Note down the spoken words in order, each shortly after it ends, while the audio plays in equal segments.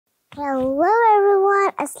Hello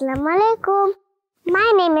everyone, Assalamu alaikum.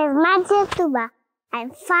 My name is Majid Tuba.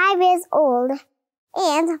 I'm 5 years old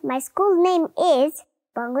and my school name is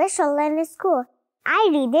Bangladesh Online School. I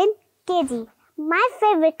read in KG. My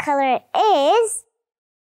favorite color is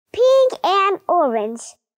pink and orange.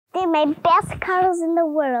 They're my best colors in the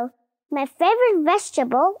world. My favorite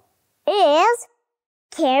vegetable is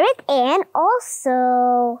carrot and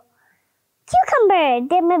also cucumber.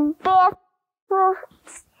 They're my best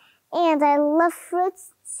fruits. And I love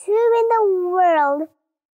fruits too in the world.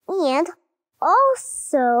 And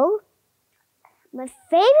also, my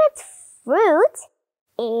favorite fruit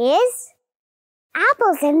is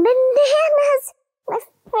apples and bananas. My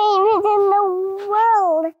favorite in the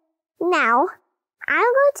world. Now,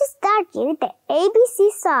 I'm going to start you the ABC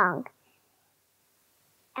song.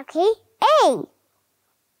 Okay? A,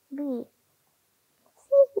 B,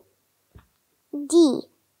 C, D,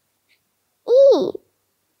 E,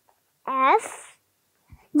 F,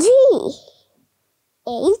 G,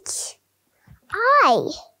 H, I,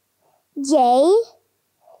 J,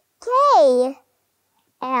 K,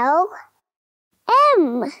 L,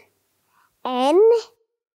 M, N,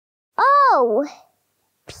 O,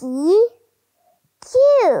 P,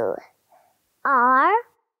 Q, R,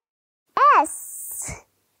 S,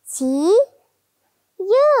 T,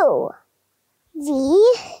 U,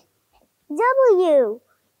 V, W,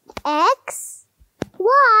 X,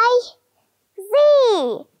 Y, Z.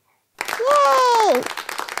 Yay!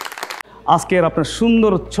 আজকের আপনার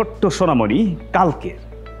সুন্দর ছোট্ট সোনামণি কালকের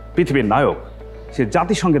পৃথিবীর নায়ক সে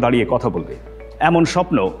জাতিসংঘে দাঁড়িয়ে কথা বলবে এমন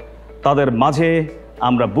স্বপ্ন তাদের মাঝে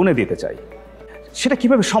আমরা বুনে দিতে চাই সেটা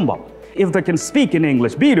কিভাবে সম্ভব if they can speak in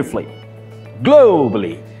English beautifully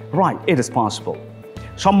globally right it is possible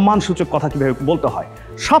সম্মানসূচক কথা কিভাবে বলতে হয়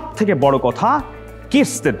সবথেকে বড় কথা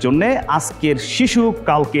কিডসদের জন্য আজকের শিশু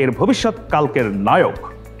কালকের ভবিষ্যৎ কালকের নায়ক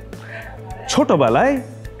ছোটবেলায়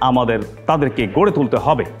আমাদের তাদেরকে গড়ে তুলতে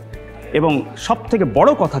হবে এবং সবথেকে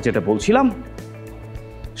বড় কথা যেটা বলছিলাম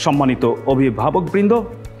সম্মানিত অভিভাবকবৃন্দ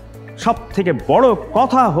সবথেকে বড়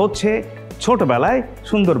কথা হচ্ছে ছোটবেলায়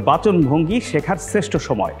সুন্দর বাচনভঙ্গি শেখার শ্রেষ্ঠ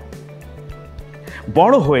সময়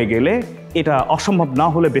বড় হয়ে গেলে এটা অসম্ভব না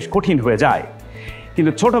হলে বেশ কঠিন হয়ে যায়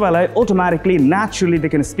কিন্তু ছোটবেলায় automatically naturally they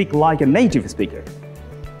can speak like a native speaker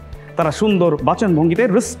তারা সুন্দর বাচনভঙ্গিতে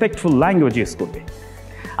রেসপেক্টফুল ল্যাঙ্গুয়েজ ইউজ করবে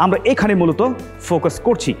আমরা এখানে মূলত ফোকাস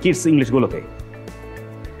করছি কিডস ইংলিশগুলোতে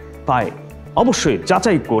তাই অবশ্যই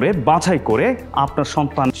যাচাই করে বাছাই করে আপনার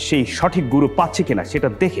সন্তান সেই সঠিক গুরু পাচ্ছে কিনা সেটা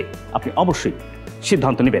দেখে আপনি অবশ্যই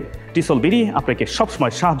সিদ্ধান্ত নেবেন টিসল বিডি আপনাকে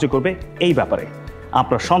সবসময় সাহায্য করবে এই ব্যাপারে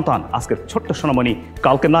আপনার সন্তান আজকের ছোট্ট সোনামণি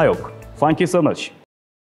কালকে নায়ক থ্যাংক ইউ সো মাচ